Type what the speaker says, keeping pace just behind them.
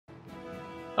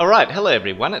Alright, hello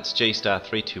everyone, it's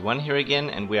Gstar321 here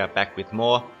again, and we are back with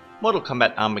more Mortal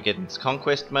Kombat Armageddon's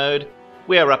Conquest mode.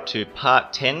 We are up to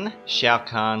part 10, Shao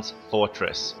Kahn's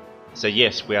Fortress. So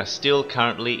yes, we are still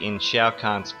currently in Shao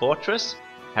Kahn's Fortress,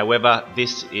 however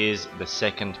this is the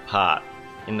second part.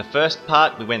 In the first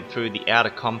part we went through the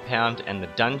outer compound and the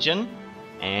dungeon,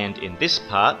 and in this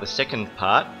part, the second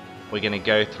part, we're going to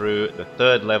go through the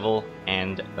third level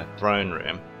and the throne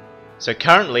room. So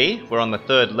currently we're on the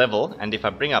third level, and if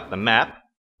I bring up the map,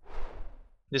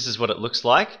 this is what it looks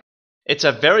like. It's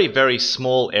a very, very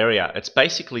small area. It's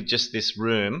basically just this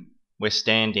room we're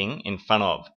standing in front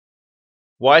of.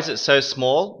 Why is it so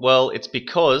small? Well, it's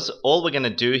because all we're going to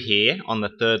do here on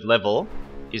the third level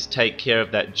is take care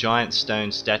of that giant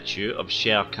stone statue of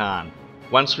Shao Kahn.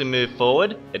 Once we move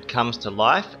forward, it comes to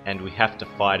life and we have to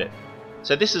fight it.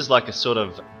 So this is like a sort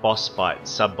of boss fight,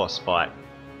 sub-boss fight.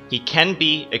 He can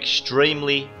be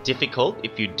extremely difficult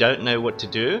if you don't know what to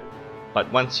do, but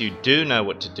once you do know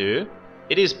what to do,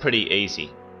 it is pretty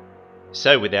easy.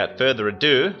 So without further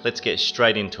ado, let's get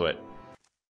straight into it.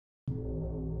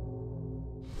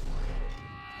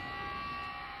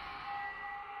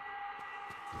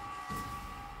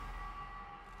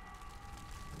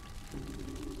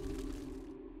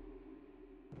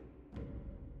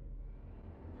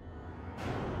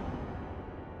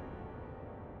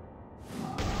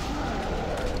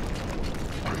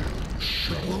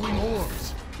 Glowing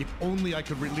orbs. If only I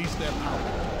could release their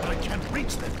power, but I can't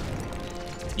reach them.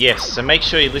 Yes, so make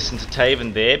sure you listen to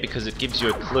Taven there, because it gives you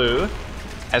a clue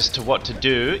as to what to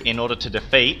do in order to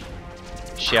defeat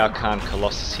Shao Kahn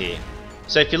Colossus here.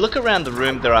 So if you look around the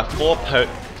room, there are four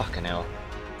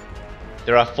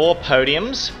There are four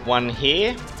podiums, one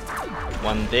here,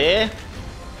 one there,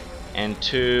 and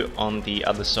two on the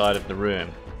other side of the room.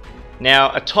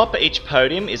 Now, atop each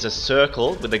podium is a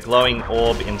circle with a glowing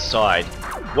orb inside.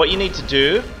 What you need to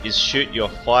do is shoot your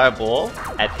fireball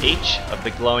at each of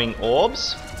the glowing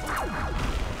orbs.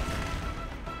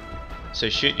 So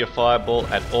shoot your fireball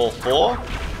at all four.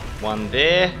 One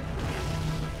there,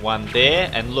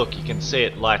 and look, you can see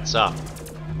it lights up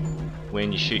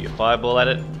when you shoot your fireball at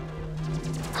it.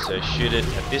 So shoot it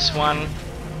at this one,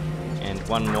 and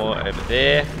one more over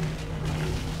there.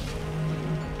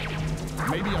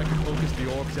 Maybe I can focus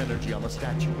the orb's energy on the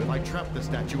statue if I trap the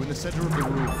statue in the center of the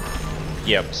room.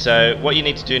 Yep, so what you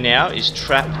need to do now is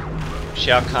trap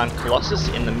Shao Kahn Colossus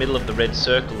in the middle of the red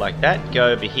circle like that.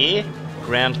 Go over here,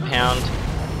 ground pound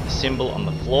the symbol on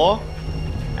the floor,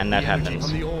 and that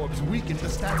happens. The energy from the orbs weakened the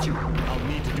statue. I'll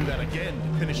need to do that again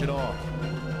to finish it off.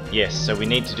 Yes, so we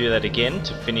need to do that again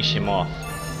to finish him off.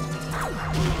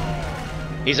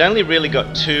 He's only really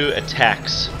got two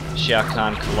attacks, Shao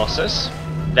Kahn Colossus.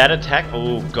 That attack,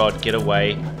 oh god, get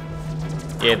away.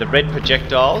 Yeah, the red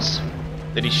projectiles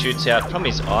that he shoots out from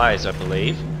his eyes, I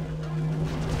believe.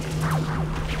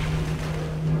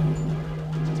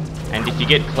 And if you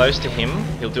get close to him,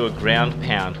 he'll do a ground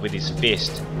pound with his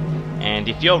fist. And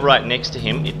if you're right next to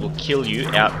him, it will kill you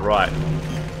outright.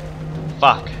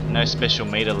 Fuck, no special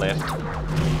meter left.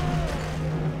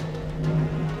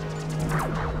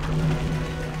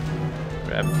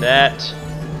 Grab that.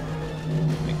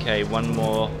 Okay, one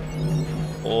more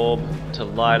orb to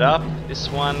light up. This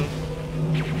one.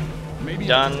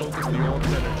 Done.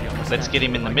 Let's get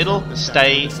him in the middle.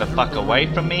 Stay the fuck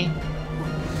away from me.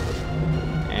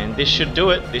 And this should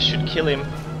do it. This should kill him.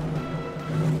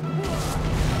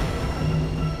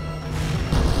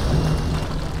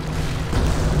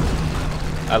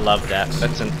 I love that.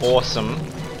 That's an awesome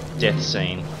death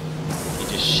scene. He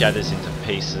just shatters into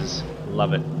pieces.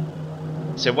 Love it.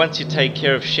 So once you take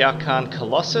care of Shao Kahn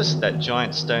Colossus, that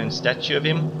giant stone statue of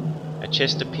him, a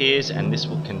chest appears, and this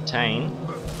will contain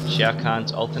Shao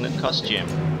Kahn's alternate costume.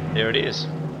 There it is.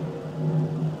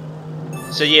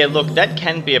 So yeah, look, that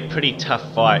can be a pretty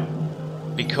tough fight,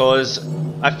 because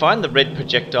I find the red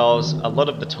projectiles a lot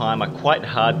of the time are quite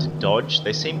hard to dodge.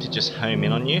 They seem to just home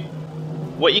in on you.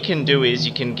 What you can do is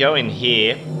you can go in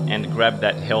here and grab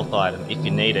that health item if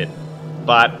you need it,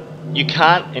 but you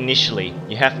can't initially.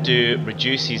 You have to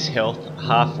reduce his health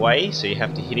halfway, so you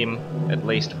have to hit him at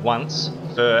least once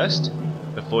first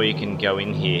before you can go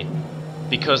in here.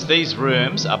 Because these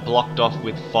rooms are blocked off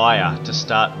with fire to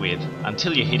start with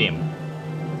until you hit him.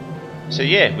 So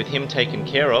yeah, with him taken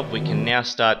care of, we can now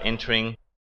start entering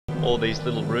all these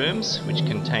little rooms which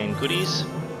contain goodies.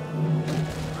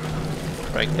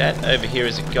 Break that. Over here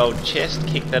is a gold chest.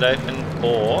 Kick that open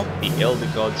for the Elder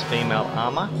God's female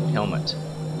armor helmet.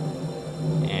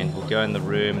 And we'll go in the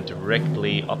room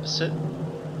directly opposite.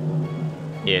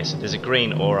 Yes, there's a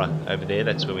green aura over there,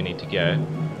 that's where we need to go.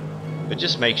 But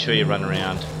just make sure you run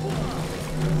around.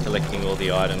 collecting all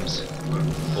the items,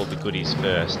 all the goodies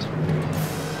first.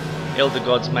 Elder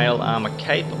God's Mail Armor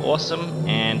Cape, awesome,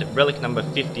 and relic number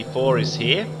 54 is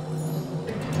here.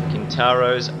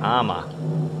 Kintaro's Armor,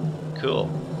 cool.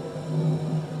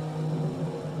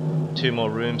 2 more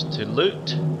rooms to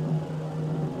loot.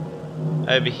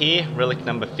 Over here, relic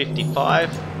number 55,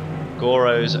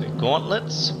 Goro's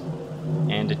Gauntlets,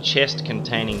 and a chest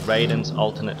containing Raiden's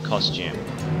alternate costume.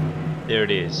 There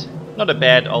it is. Not a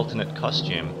bad alternate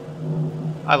costume.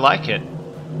 I like it.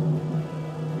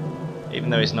 Even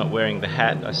though he's not wearing the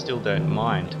hat, I still don't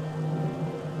mind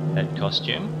that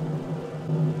costume.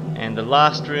 And the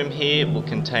last room here will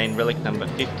contain relic number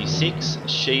 56,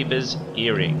 Shiva's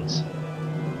Earrings.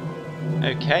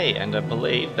 Okay, and I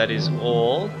believe that is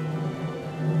all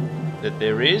that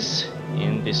there is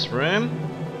in this room,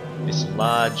 this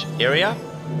large area.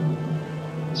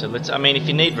 So I mean, if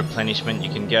you need replenishment, you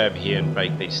can go over here and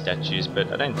break these statues,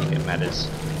 but I don't think it matters.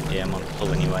 Yeah, I'm on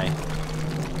full anyway.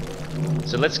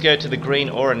 So let's go to the green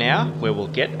aura now, where we'll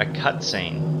get a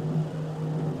cutscene.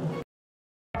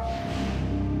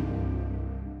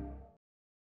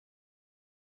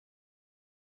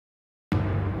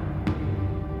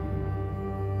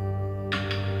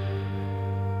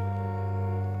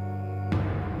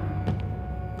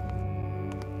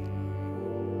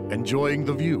 Enjoying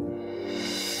the view.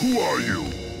 Who are you?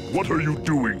 What are you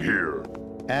doing here?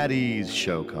 At ease,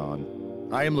 Shao Kahn.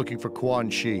 I am looking for Quan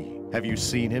Chi. Have you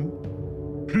seen him?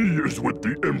 He is with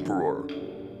the Emperor.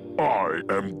 I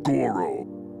am Goro.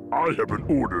 I have been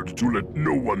ordered to let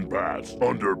no one pass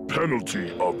under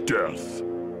penalty of death.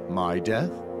 My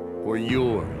death? Or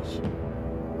yours?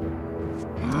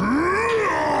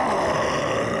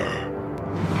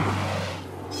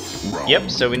 Yep,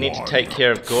 so we need to take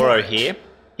care of Goro here.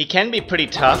 He can be pretty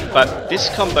tough, but this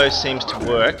combo seems to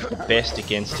work best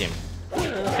against him.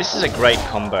 This is a great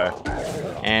combo,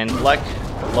 and like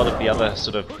a lot of the other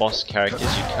sort of boss characters,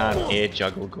 you can't air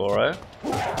juggle Goro,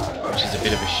 which is a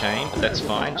bit of a shame, but that's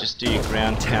fine. Just do your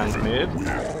ground pound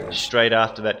move straight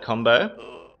after that combo,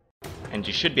 and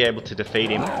you should be able to defeat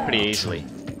him pretty easily.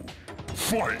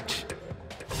 Fight!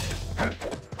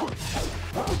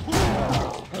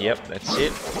 Yep, that's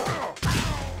it.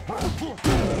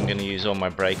 I'm gonna use all my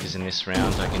breakers in this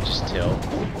round, I can just tell.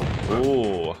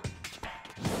 Ooh.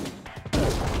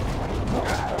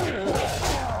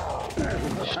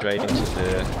 Straight into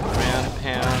the ground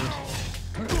pound.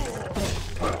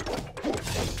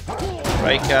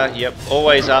 Breaker, yep,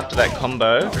 always after that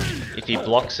combo, if he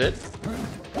blocks it,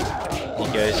 he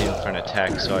goes in for an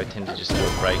attack, so I tend to just do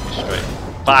a breaker straight.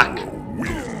 Fuck!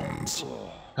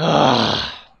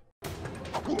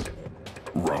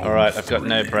 Alright, I've got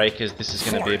no breakers, this is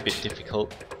going to be a bit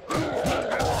difficult.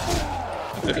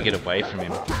 I've got to get away from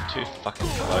him, too fucking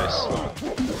close.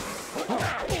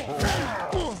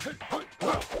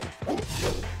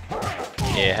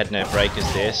 Yeah, had no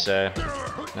breakers there, so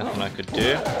nothing I could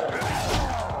do.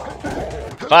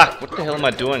 Fuck, what the hell am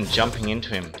I doing jumping into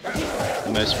him?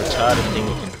 The most retarded thing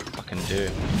you can fucking do.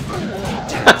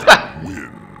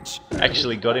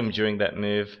 Actually got him during that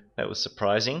move, that was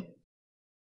surprising.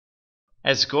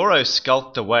 As Goro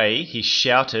skulked away, he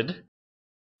shouted,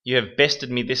 "You have bested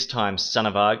me this time, son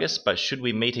of Argus, but should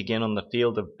we meet again on the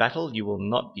field of battle, you will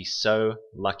not be so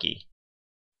lucky.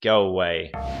 Go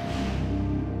away."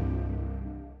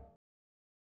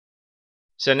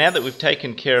 So now that we've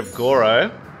taken care of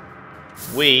Goro,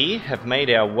 we have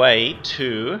made our way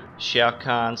to Shao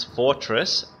Kahn's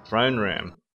fortress throne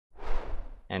room.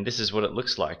 And this is what it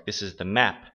looks like. This is the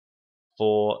map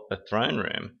for the throne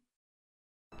room.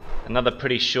 Another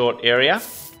pretty short area,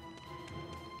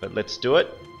 but let's do it.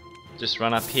 Just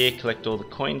run up here, collect all the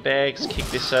coin bags, kick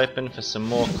this open for some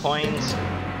more coins.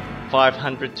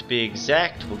 500 to be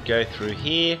exact. We'll go through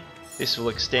here. This will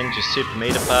extend your super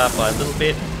meter bar by a little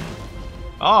bit.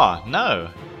 Oh, no.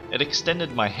 It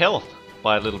extended my health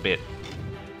by a little bit.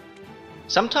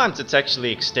 Sometimes it's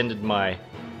actually extended my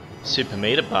super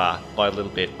meter bar by a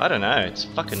little bit. I don't know, it's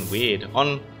fucking weird.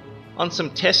 On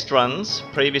some test runs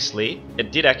previously,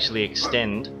 it did actually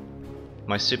extend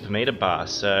my super meter bar,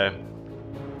 so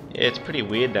yeah, it's pretty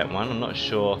weird, that one. I'm not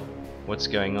sure what's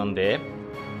going on there.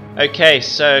 Okay,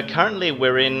 so currently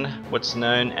we're in what's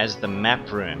known as the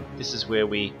map room. This is where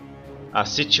we are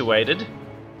situated,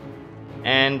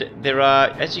 and there are,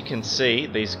 as you can see,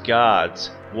 these guards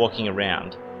walking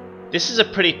around. This is a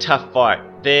pretty tough fight.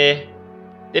 They're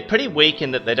pretty weak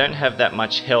in that they don't have that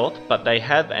much health, but they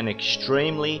have an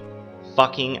extremely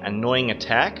fucking annoying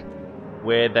attack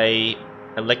where they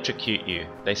electrocute you.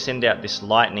 They send out this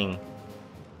lightning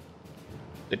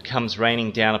that comes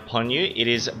raining down upon you. It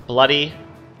is bloody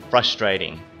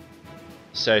frustrating.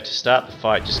 So to start the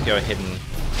fight, just go ahead and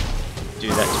do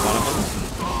that to one of them.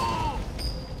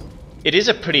 It is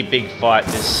a pretty big fight.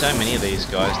 There's so many of these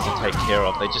guys to take care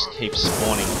of. They just keep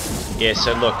spawning. Yeah,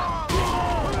 so look.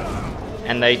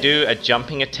 And they do a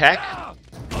jumping attack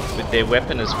with their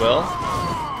weapon as well.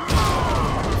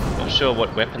 Not sure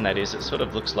what weapon that is. It sort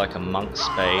of looks like a monk's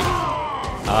spade.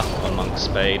 Half of a monk's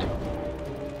spade.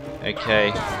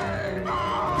 Okay.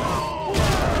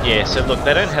 Yeah, so look,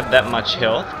 they don't have that much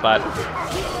health, but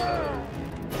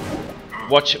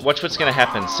watch what's going to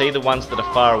happen. See the ones that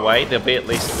are far away? There'll be at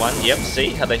least one. Yep,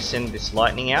 see how they send this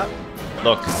lightning out?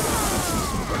 Look.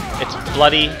 It's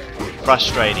bloody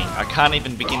frustrating. I can't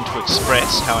even begin to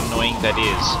express how annoying that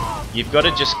is. You've got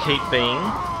to just keep being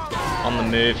on the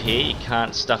move here. You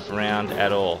can't stuff around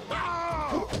at all.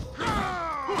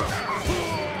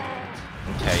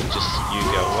 Okay, just you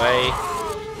go away.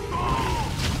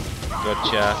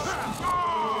 Gotcha.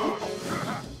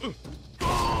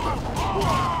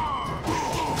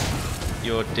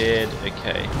 You're dead.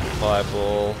 Okay,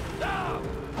 fireball.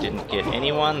 Didn't get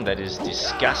anyone. That is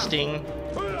disgusting.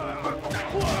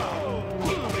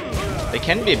 They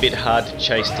can be a bit hard to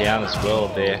chase down as well.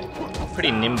 They're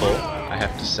pretty nimble, I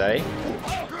have to say.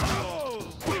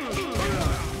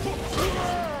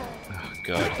 Oh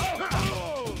god.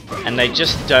 And they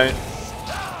just don't,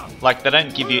 like, they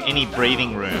don't give you any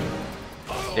breathing room.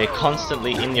 They're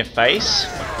constantly in your face,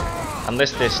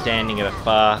 unless they're standing at a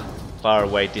far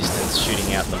away distance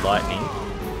shooting out the lightning.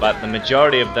 But the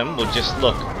majority of them will just,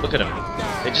 look at them.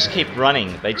 They just keep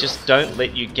running. They just don't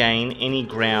let you gain any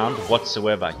ground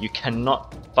whatsoever. You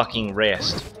cannot fucking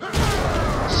rest.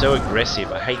 So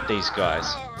aggressive. I hate these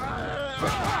guys.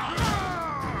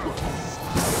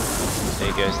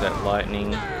 There goes that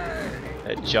lightning.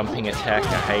 That jumping attack.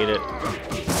 I hate it.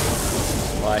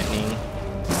 Lightning.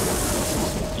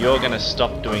 You're gonna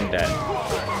stop doing that.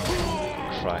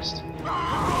 Christ.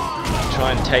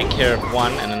 Try and take care of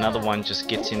one and another one just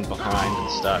gets in behind and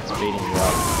starts beating you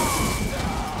up.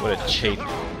 What a cheap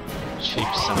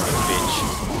son of a bitch.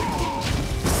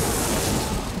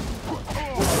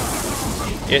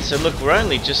 Yeah, so look, we're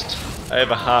only just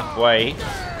over halfway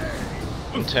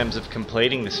in terms of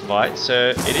completing this fight,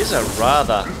 so it is a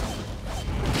rather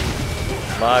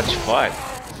large fight.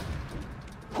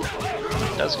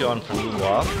 It does go on for a little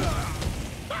while.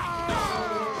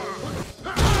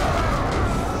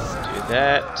 Do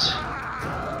that.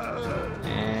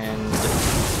 And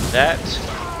that.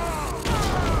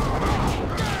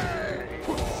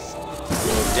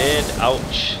 Dead.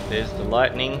 Ouch. There's the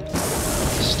lightning.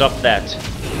 Stop that.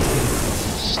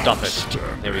 Stop it.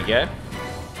 There we go.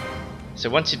 So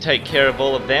once you take care of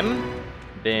all of them,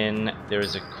 then there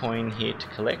is a coin here to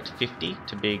collect, 50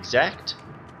 to be exact.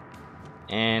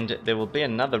 And there will be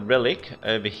another relic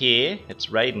over here. It's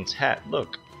Raiden's hat.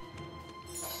 Look.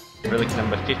 Relic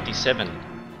number 57.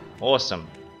 Awesome.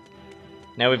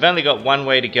 Now we've only got one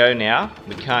way to go now.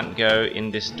 We can't go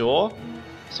in this door.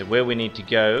 So where we need to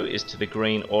go is to the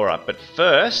green aura. But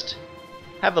first,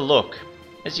 have a look.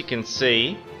 As you can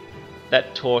see,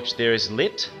 that torch there is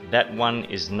lit. That one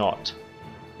is not.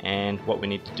 And what we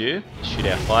need to do is shoot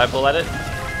our fireball at it.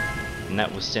 And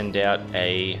that will send out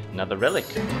another relic.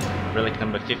 Relic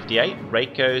number 58,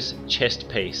 Reiko's chest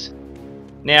piece.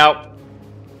 Now,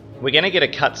 we're going to get a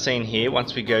cutscene here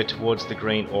once we go towards the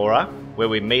green aura, where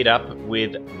we meet up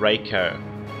with Reiko.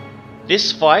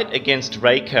 This fight against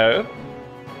Reiko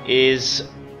is,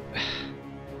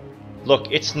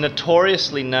 look, it's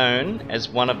notoriously known as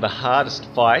one of the hardest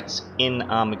fights in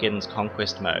Armageddon's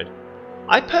Conquest mode.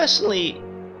 I personally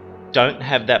don't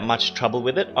have that much trouble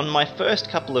with it. On my first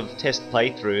couple of test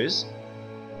playthroughs,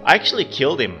 I actually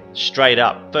killed him straight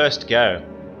up, first go.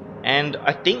 And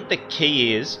I think the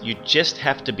key is you just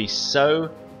have to be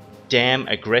so damn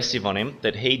aggressive on him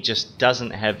that he just doesn't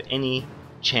have any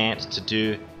chance to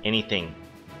do anything.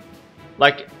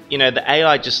 Like, you know, the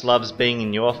AI just loves being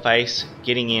in your face,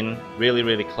 getting in really,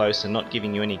 really close and not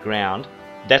giving you any ground.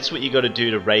 That's what you got to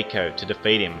do to Reiko to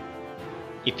defeat him.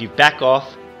 If you back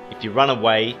off, if you run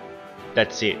away,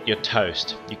 that's it, you're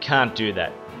toast. You can't do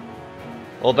that.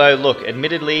 Although, look,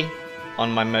 admittedly,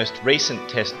 on my most recent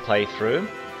test playthrough,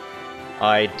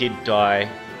 I did die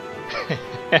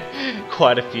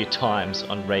quite a few times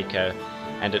on Reiko,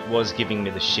 and it was giving me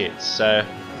the shits. So,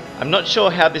 I'm not sure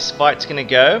how this fight's going to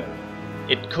go.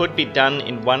 It could be done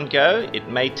in one go. It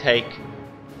may take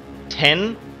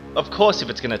 10. Of course, if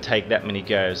it's going to take that many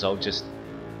goes, I'll just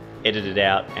edit it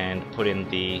out and put in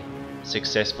the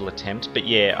successful attempt. But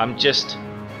yeah, I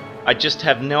just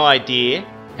have no idea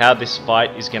how this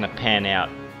fight is going to pan out.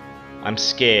 I'm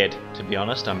scared, to be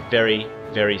honest. I'm very,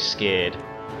 very scared.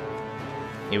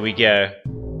 Here we go.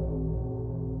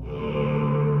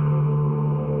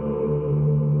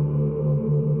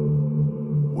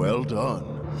 Well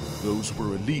done. Those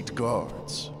were elite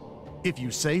guards. If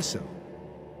you say so.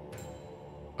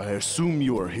 I assume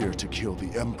you are here to kill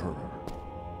the Emperor.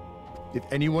 If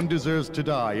anyone deserves to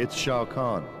die, it's Shao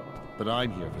Kahn. But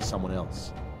I'm here for someone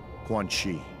else. Quan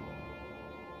Chi.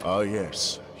 Ah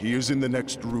yes, he is in the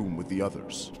next room with the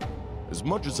others. As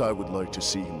much as I would like to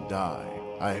see him die,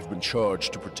 I have been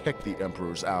charged to protect the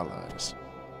Emperor's allies.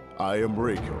 I am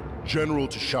Reiko, general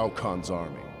to Shao Kahn's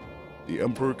army. The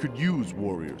Emperor could use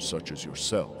warriors such as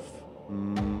yourself.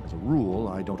 As a rule,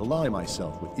 I don't ally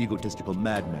myself with egotistical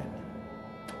madmen.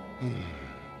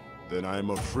 Then I'm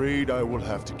afraid I will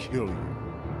have to kill you.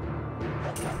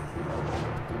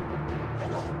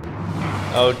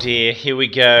 Oh dear, here we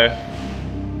go.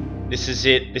 This is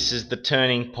it. This is the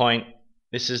turning point.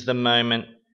 This is the moment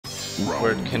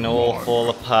where it can all fall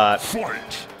apart.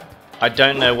 I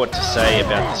don't know what to say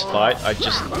about this fight.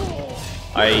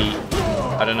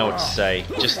 I don't know what to say.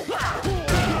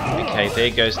 Okay, there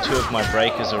goes two of my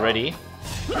breakers already.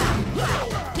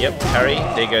 Yep, parry.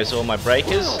 There goes all my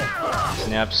breakers. So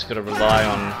now I've just got to rely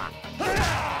on...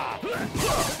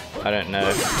 I don't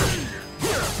know.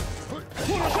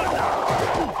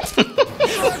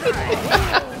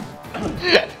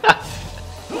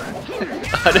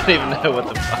 I don't even know what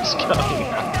the fuck's going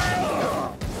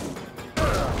on.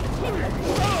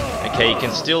 Okay, you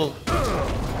can still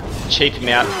cheap him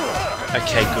out.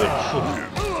 Okay, good.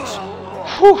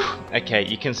 Whew. Okay,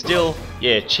 you can still,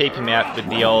 cheap him out with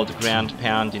the old ground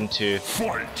pound into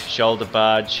shoulder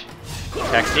barge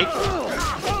tactic.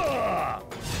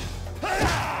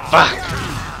 Fuck!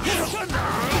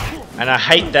 And I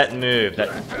hate that move,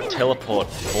 that teleport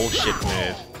bullshit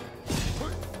move.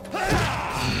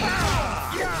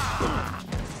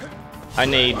 I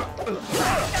need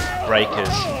breakers.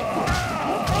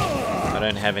 I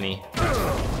don't have any.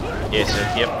 Yeah, so,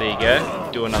 yep, there you go.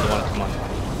 Do another one, come on.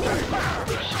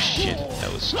 Oh shit,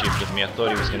 that was stupid of me. I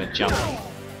thought he was going to jump.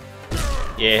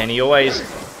 Yeah, and he always...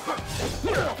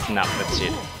 Nah, that's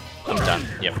it. I'm done,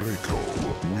 yep.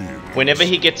 Whenever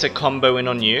he gets a combo in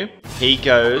on you, he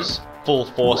goes full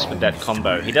force with that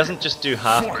combo. He doesn't just do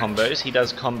half combos, he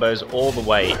does combos all the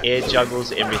way. Air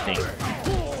juggles, everything.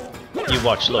 You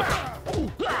watch, look.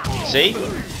 See?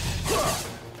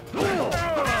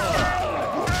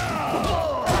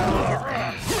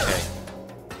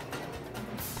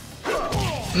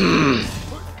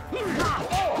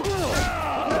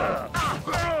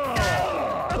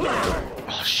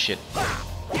 Oh shit.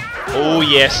 Oh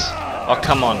yes. Oh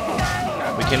come on.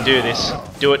 We can do this.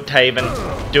 Do it, Taven.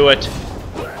 Do it.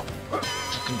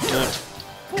 Fucking do it.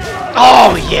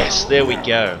 Oh yes, there we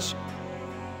go.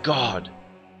 God.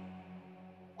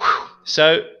 Whew.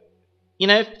 So, you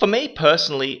know, for me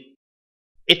personally,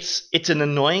 it's an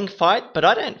annoying fight, but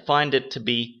I don't find it to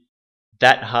be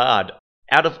that hard.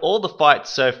 Out of all the fights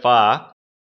so far,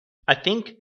 I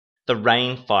think the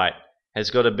rain fight has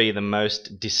got to be the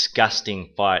most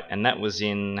disgusting fight, and that was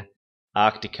in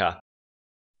Arctica,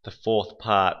 the fourth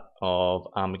part of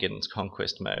Armageddon's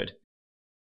Conquest mode.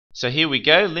 So here we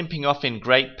go, limping off in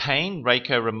great pain,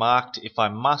 Reiko remarked, "If I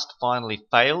must finally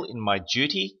fail in my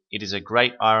duty, it is a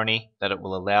great irony that it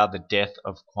will allow the death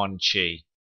of Quan Chi."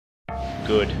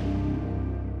 Good.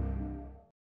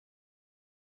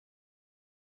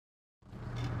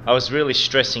 I was really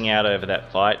stressing out over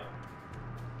that fight,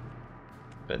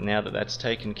 but now that that's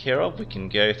taken care of, we can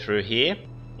go through here,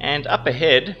 and up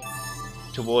ahead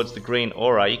towards the green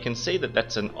aura you can see that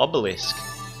that's an obelisk.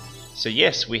 So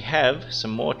yes, we have some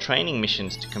more training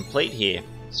missions to complete here,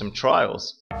 some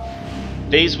trials.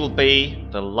 These will be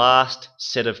the last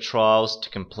set of trials to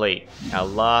complete, our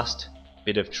last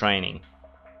bit of training.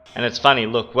 And it's funny,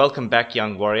 look, welcome back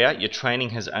young warrior, your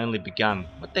training has only begun.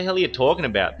 What the hell are you talking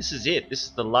about? This is it, this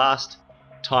is the last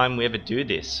time we ever do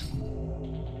this.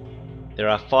 There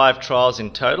are 5 trials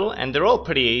in total, and they're all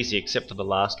pretty easy except for the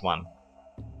last one.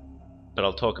 But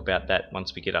I'll talk about that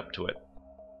once we get up to it.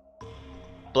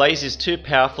 Blaze is too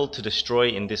powerful to destroy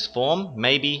in this form.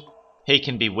 Maybe he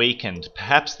can be weakened.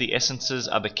 Perhaps the essences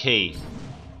are the key.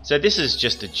 So this is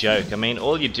just a joke. I mean,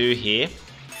 all you do here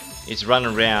is run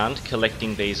around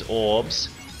collecting these orbs,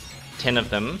 10 of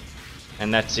them,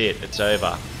 and that's it, it's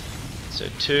over. So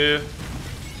 2,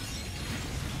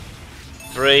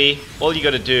 3, all you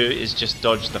got to do is just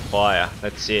dodge the fire,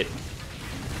 that's it.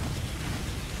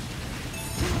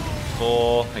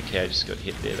 4, okay, I just got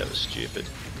hit there, that was stupid.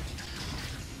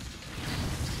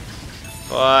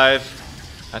 5,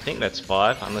 I think that's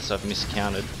 5, unless I've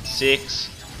miscounted. 6,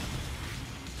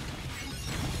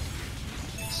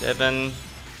 7,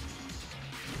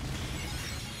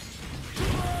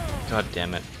 God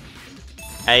damn it.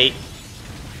 8,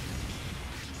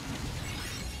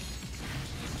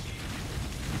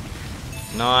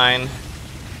 9.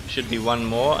 Should be one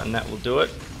more and that will do it.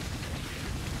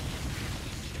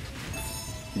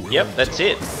 Yep, that's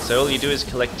it. So all you do is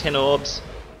collect 10 orbs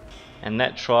and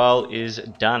that trial is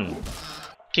done.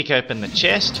 Kick open the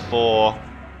chest for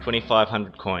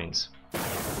 2,500 coins.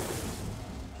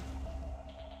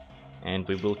 And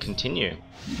we will continue.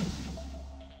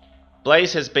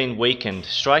 Blaze has been weakened.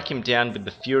 Strike him down with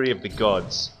the fury of the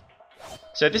gods.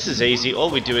 So this is easy. All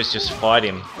we do is just fight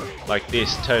him like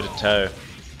this, toe to toe.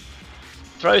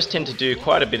 Throws tend to do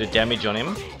quite a bit of damage on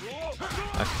him,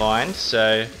 I find.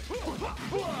 So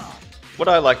what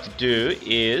I like to do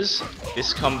is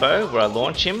this combo where I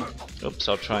launch him. Oops,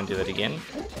 I'll try and do that again.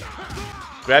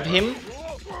 Grab him,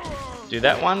 do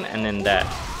that one, and then that.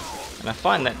 And I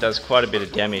find that does quite a bit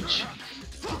of damage.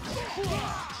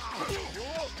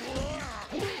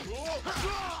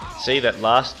 See, that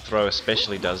last throw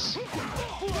especially does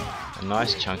a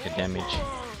nice chunk of damage.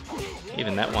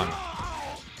 Even that one.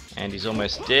 And he's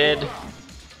almost dead.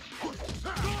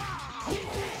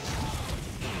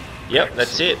 Yep,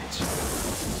 that's it.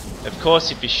 Of course,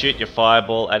 if you shoot your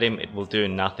fireball at him, it will do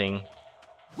nothing.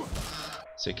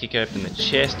 So kick open the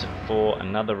chest for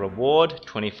another reward,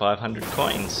 2,500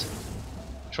 coins.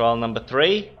 Trial number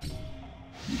 3.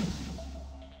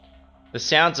 The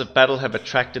sounds of battle have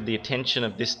attracted the attention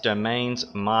of this domain's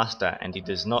master, and he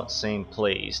does not seem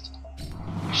pleased.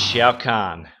 Shao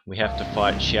Kahn. We have to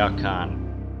fight Shao Kahn.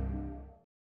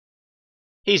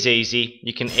 He's easy.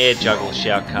 You can air juggle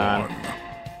Shao Kahn.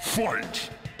 Fight!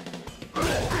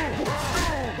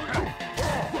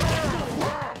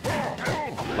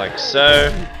 Like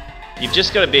so. You've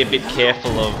just got to be a bit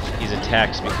careful of his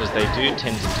attacks because they do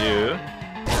tend to do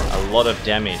a lot of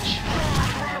damage.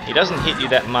 He doesn't hit you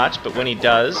that much, but when he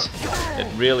does, it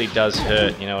really does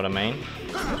hurt, you know what I mean?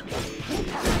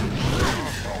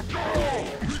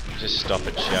 Just stop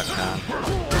it, Shao Kahn.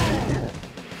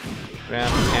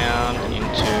 Ground pound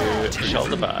into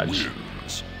shoulder barge.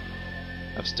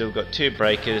 I've still got 2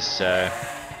 breakers, so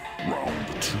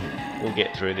we'll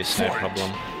get through this, no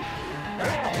problem.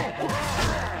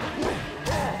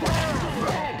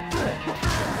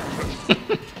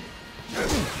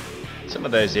 Some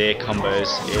of those air combos,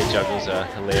 air juggles are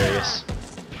hilarious.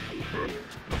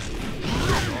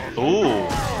 Ooh!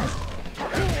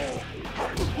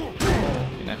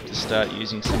 Gonna have to start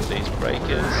using some of these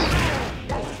breakers.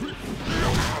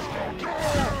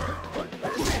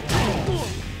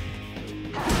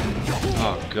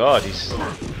 Oh god, he's...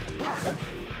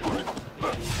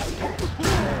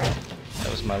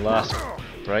 That was my last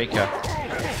breaker.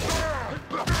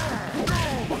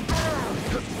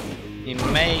 He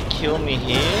may kill me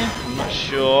here, I'm not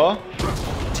sure.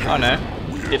 Oh no,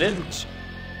 did it?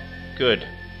 Good.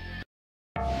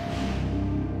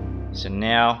 So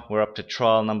now we're up to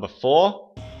trial number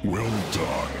 4. Well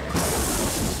done.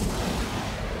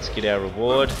 Let's get our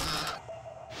reward.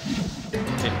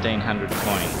 1,500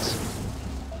 coins.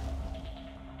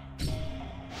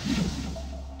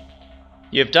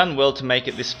 You have done well to make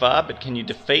it this far, but can you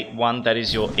defeat one that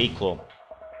is your equal?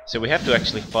 So we have to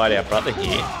actually fight our brother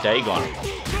here, Daegon.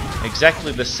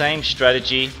 Exactly the same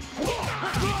strategy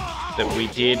that we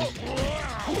did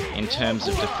in terms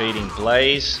of defeating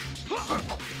Blaze.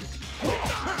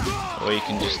 Or you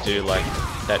can just do like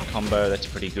that combo, that's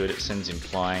pretty good, it sends him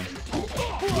flying.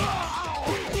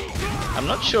 I'm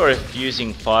not sure if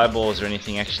using fireballs or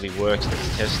anything actually works,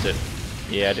 let's test it.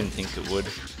 Yeah, I didn't think it would.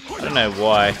 I don't know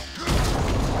why.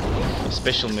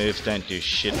 Special moves don't do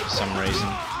shit for some reason.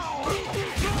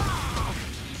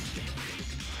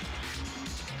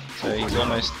 So he's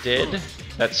almost dead.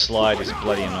 That slide is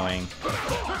bloody annoying.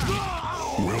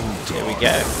 There we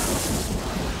go.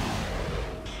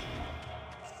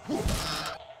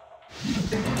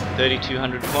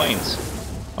 $3,200 coins.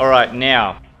 Alright,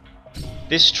 now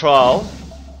this trial,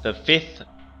 the 5th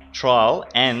trial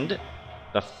and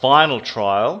the final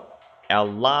trial, our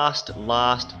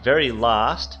very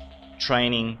last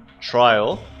training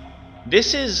trial.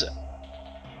 This is,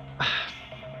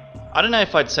 I don't know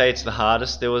if I'd say it's the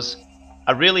hardest. There was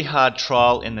a really hard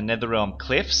trial in the Netherrealm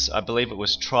Cliffs. I believe it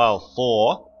was trial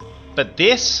 4. But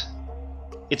this,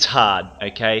 it's hard,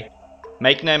 okay?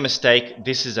 Make no mistake,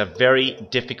 this is a very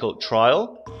difficult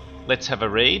trial. Let's have a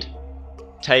read.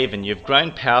 Taven, you've grown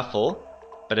powerful,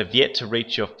 but have yet to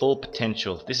reach your full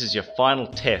potential. This is your final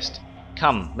test.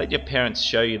 Come, let your parents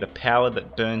show you the power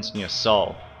that burns in your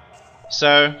soul.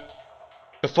 So,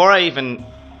 before I even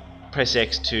press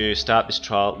X to start this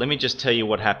trial, let me just tell you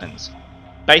what happens.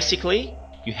 Basically,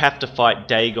 you have to fight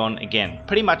Daegon again.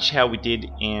 Pretty much how we did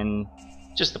in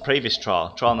just the previous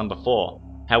trial, trial number 4.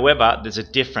 However, there's a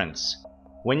difference.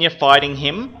 When you're fighting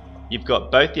him, you've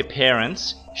got both your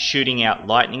parents shooting out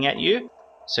lightning at you,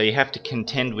 so you have to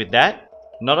contend with that.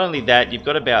 Not only that, you've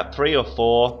got about 3 or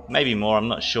 4, maybe more, I'm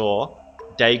not sure,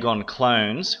 Daegon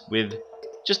clones with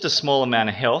just a small amount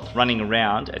of health running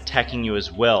around attacking you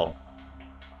as well.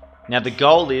 Now the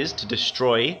goal is to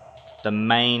destroy the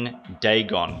main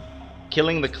Daegon.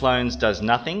 Killing the clones does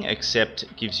nothing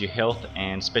except gives you health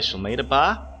and special meter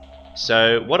bar.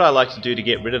 So what I like to do to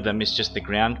get rid of them is just the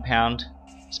ground pound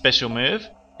special move,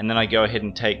 and then I go ahead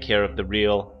and take care of the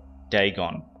real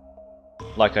Daegon,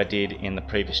 like I did in the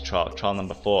previous trial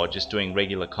number 4, just doing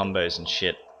regular combos and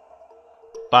shit.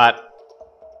 But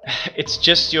it's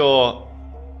just your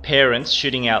parents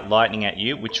shooting out lightning at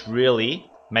you which really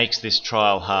makes this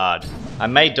trial hard. I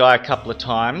may die a couple of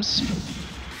times,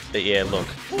 but yeah, look.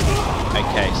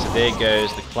 Okay, so there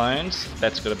goes the clones.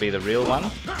 That's got to be the real one.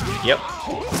 Yep.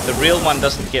 The real one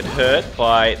doesn't get hurt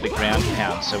by the ground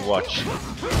pound, so watch.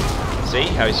 See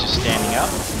how he's just standing up?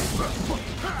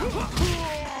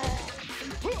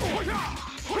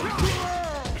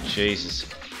 Jesus.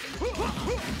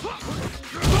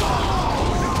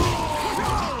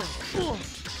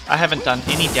 I haven't done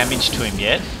any damage to him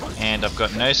yet, and I've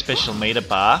got no special meter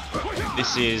bar.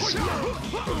 This is... I'm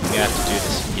gonna have to do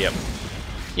this. Yep.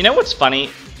 You know what's funny?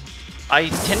 I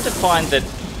tend to find that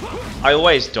I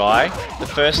always die the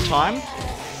first time.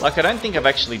 Like, I don't think I've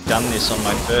actually done this on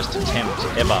my first attempt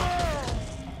ever.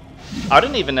 I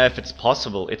don't even know if it's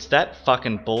possible. It's that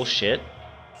fucking bullshit.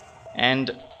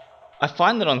 And I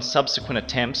find that on subsequent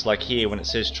attempts, like here when it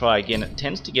says try again, it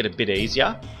tends to get a bit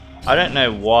easier. I don't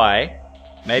know why.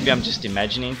 Maybe I'm just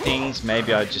imagining things.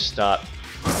 Maybe I just start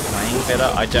playing better.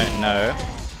 I don't know.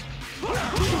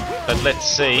 But let's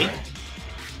see.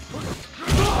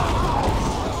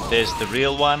 There's the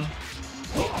real one.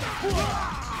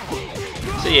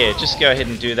 So yeah, just go ahead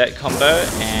and do that combo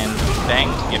and bang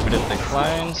to get rid of the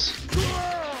clones.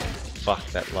 Fuck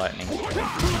that lightning.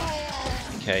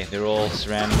 Okay, they're all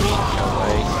surrounding me. Go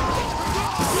away.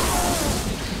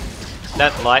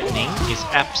 That lightning is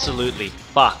absolutely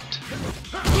fucked.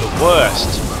 The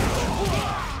worst.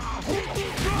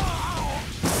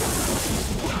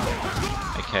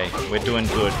 Okay, we're doing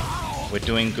good. We're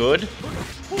doing good.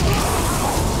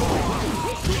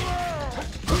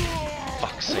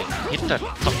 Fuck's sake, hit that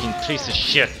fucking piece of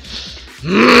shit.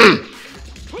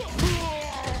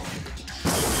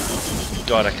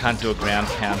 God, I can't do a ground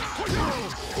pound.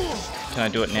 Can I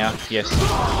do it now? Yes.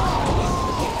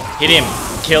 Hit him!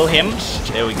 Kill him!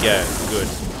 There we go. Good.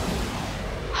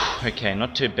 Okay,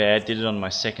 not too bad. Did it on my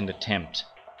second attempt.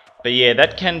 But yeah,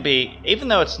 that can be... Even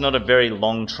though it's not a very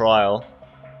long trial,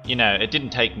 you know, it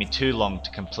didn't take me too long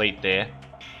to complete there.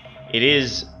 It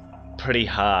is pretty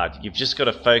hard. You've just got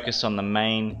to focus on the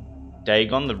main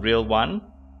Daegon, the real one,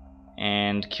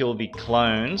 and kill the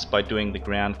clones by doing the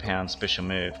ground pound special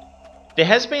move. There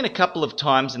has been a couple of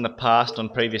times in the past on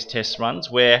previous test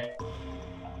runs where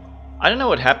I don't know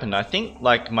what happened. I think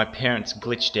like my parents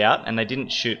glitched out and they didn't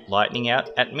shoot lightning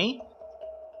out at me.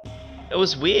 It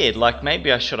was weird, like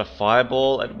maybe I shot a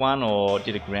fireball at one or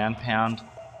did a ground pound.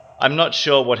 I'm not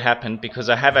sure what happened because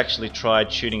I have actually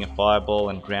tried shooting a fireball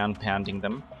and ground pounding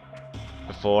them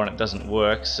before and it doesn't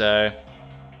work, so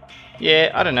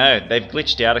yeah, I don't know. They've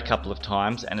glitched out a couple of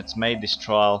times and it's made this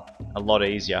trial a lot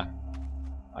easier.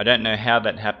 I don't know how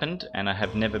that happened and I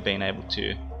have never been able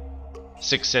to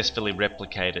successfully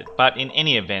replicate it, but in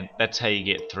any event, that's how you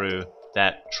get through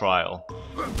that trial.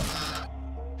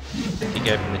 You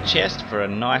go open the chest for a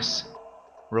nice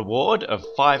reward of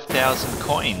 5,000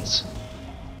 coins.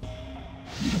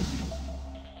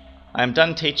 I am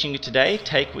done teaching you today.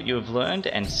 Take what you have learned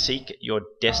and seek your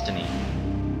destiny.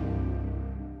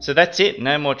 So that's it.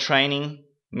 No more training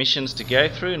missions to go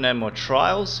through. No more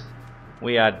trials.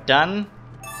 We are done.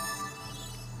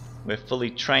 We're fully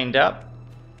trained up.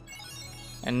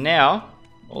 And now,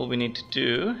 all we need to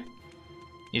do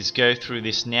is go through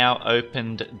this now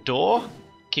opened door,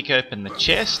 kick open the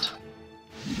chest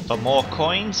for more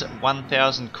coins,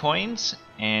 1,000 coins,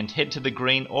 and head to the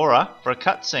green aura for a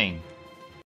cutscene.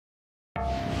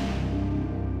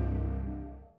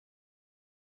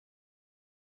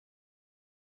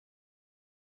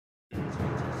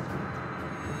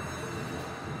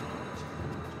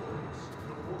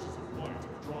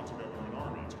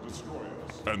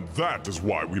 And that is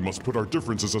why we must put our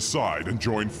differences aside and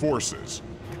join forces.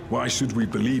 Why should we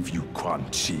believe you, Quan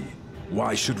Chi?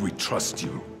 Why should we trust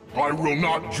you? I will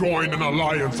not join an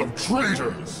alliance of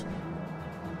traitors!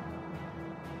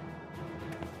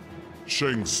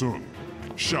 Shang Tsung,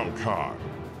 Shao Kahn,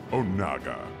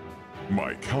 Onaga,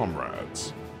 my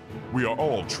comrades. We are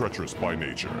all treacherous by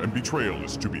nature, and betrayal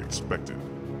is to be expected.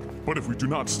 But if we do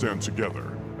not stand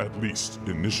together, At least,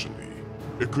 initially.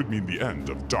 It could mean the end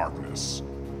of darkness.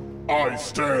 I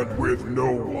stand with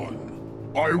no one.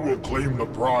 I will claim the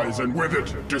prize and with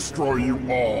it, destroy you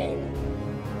all.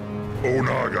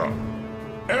 Onaga!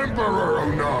 Emperor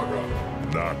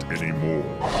Onaga! Not anymore.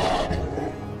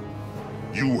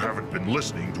 You haven't been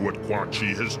listening to what Quan Chi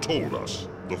has told us.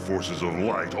 The forces of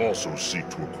light also seek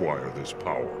to acquire this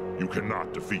power. You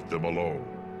cannot defeat them alone.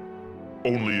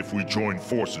 Only if we join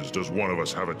forces does one of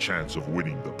us have a chance of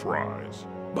winning the prize.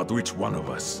 But which one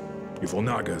of us? If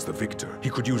Onaga is the victor, he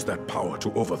could use that power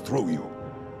to overthrow you.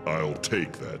 I'll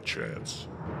take that chance.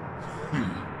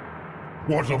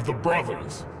 What of the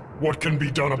brothers? What can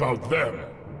be done about them?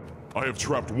 I have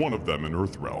trapped one of them in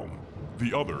Earthrealm.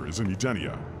 The other is in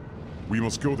Edenia. We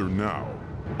must go there now.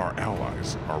 Our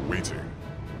allies are waiting.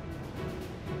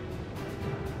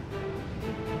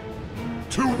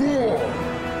 To war!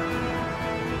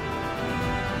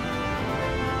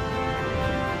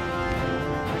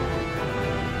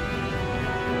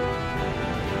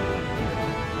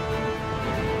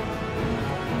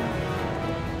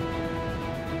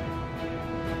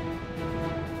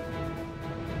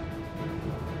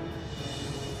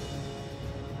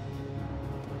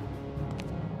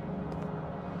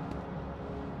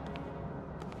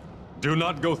 Do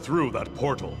not go through that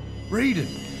portal. Raiden,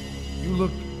 you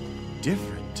look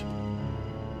different.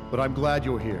 But I'm glad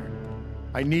you're here.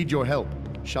 I need your help.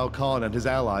 Shao Kahn and his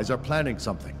allies are planning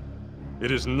something. It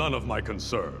is none of my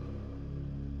concern.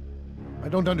 I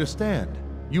don't understand.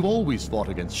 You always fought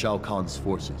against Shao Kahn's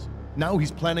forces. Now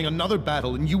he's planning another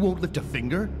battle and you won't lift a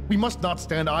finger? We must not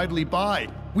stand idly by.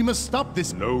 We must stop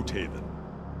this— No, Taven.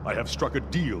 I have struck a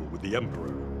deal with the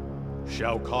Emperor.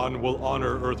 Shao Kahn will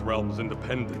honor Earthrealm's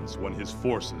independence when his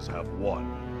forces have won.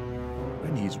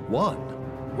 When he's won?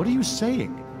 What are you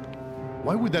saying?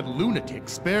 Why would that lunatic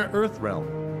spare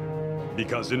Earthrealm?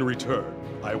 Because in return,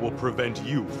 I will prevent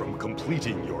you from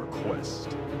completing your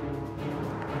quest.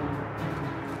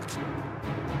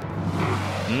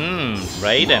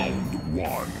 Raiden.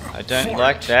 I don't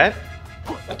like that.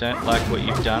 I don't like what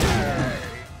you've done.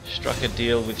 Struck a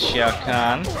deal with Shao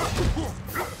Kahn.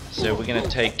 So we're going to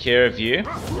take care of you.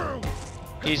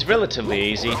 He's relatively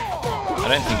easy. I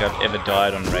don't think I've ever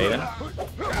died on Raiden.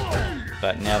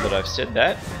 But now that I've said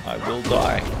that, I will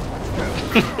die.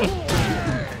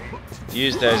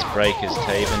 Use those breakers,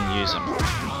 Taven. Use them.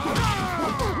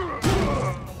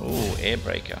 Ooh, air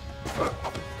breaker.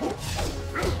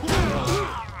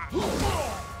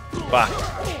 Fuck.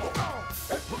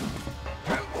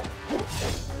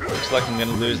 Looks like I'm going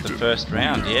to lose the first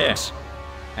round, yeah.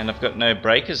 And I've got no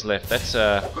breakers left. That's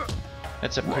a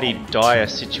pretty dire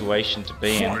situation to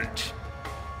be in.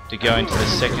 To go into the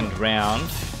second round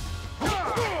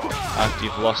after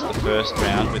you've lost the first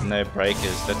round with no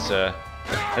breakers. That's a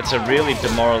really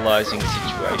demoralizing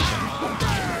situation.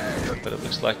 But it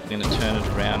looks like we're going to turn it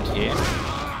around here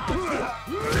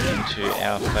into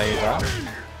our favor.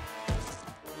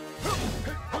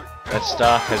 That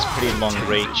staff has pretty long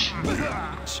reach.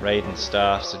 Raiden's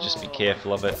staff, so just be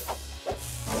careful of it.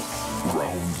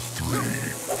 Round 3.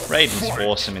 Raiden's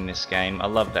awesome in this game. I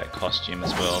love that costume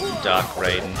as well. Dark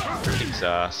Raiden kicks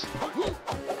ass.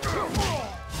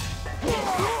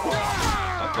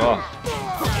 Fuck off.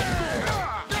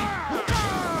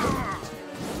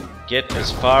 Get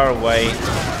as far away.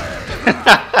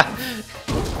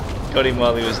 Got him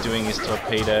while he was doing his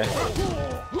torpedo.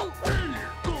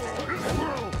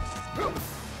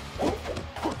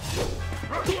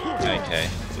 Okay,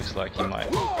 looks like he might.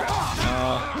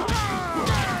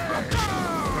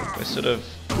 We're sort of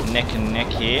neck and neck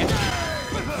here.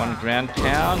 1 ground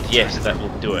pound. Yes, that will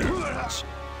do it.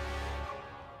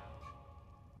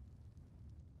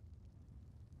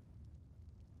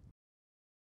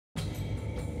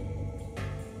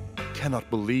 Cannot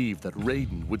believe that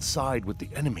Raiden would side with the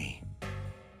enemy.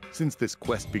 Since this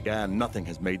quest began, nothing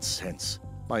has made sense.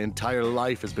 My entire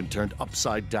life has been turned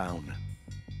upside down.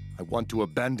 I want to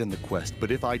abandon the quest,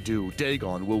 but if I do,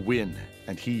 Daegon will win,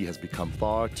 and he has become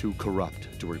far too corrupt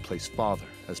to replace Father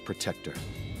as protector.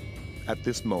 At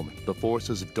this moment, the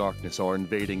forces of darkness are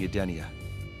invading Edenia.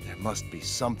 There must be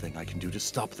something I can do to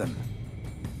stop them.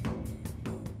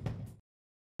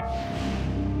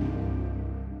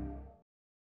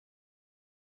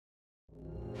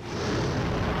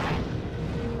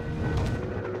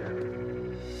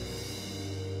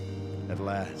 At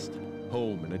last,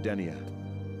 home in Edenia.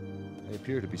 I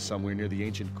appear to be somewhere near the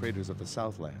ancient craters of the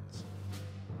Southlands.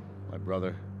 My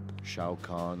brother, Shao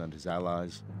Kahn, and his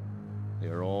allies, they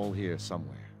are all here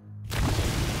somewhere.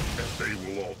 And they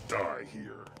will all die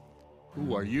here.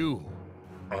 Who are you?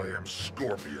 I am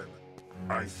Scorpion.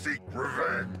 I seek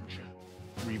revenge.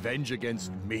 Revenge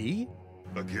against me?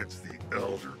 Against the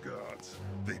Elder Gods.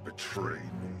 They betrayed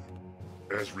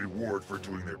me. As reward for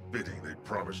doing their bidding, they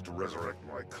promised to resurrect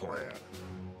my clan.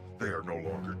 They are no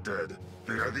longer dead.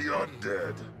 They are the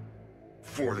undead.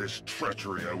 For this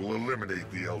treachery, I will eliminate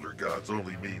the Elder Gods'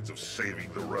 only means of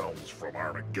saving the realms from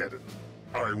Armageddon.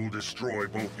 I will destroy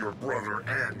both your brother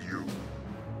and you.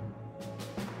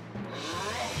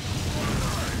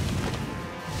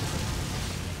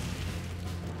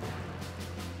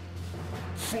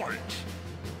 Fight!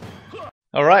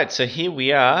 Alright, so here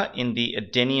we are in the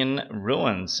Edenian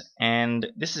ruins, and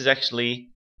this is actually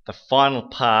the final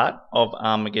part of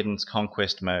Armageddon's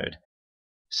Conquest mode.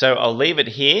 So I'll leave it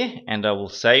here, and I will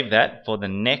save that for the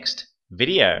next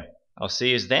video. I'll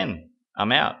see you then.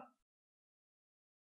 I'm out.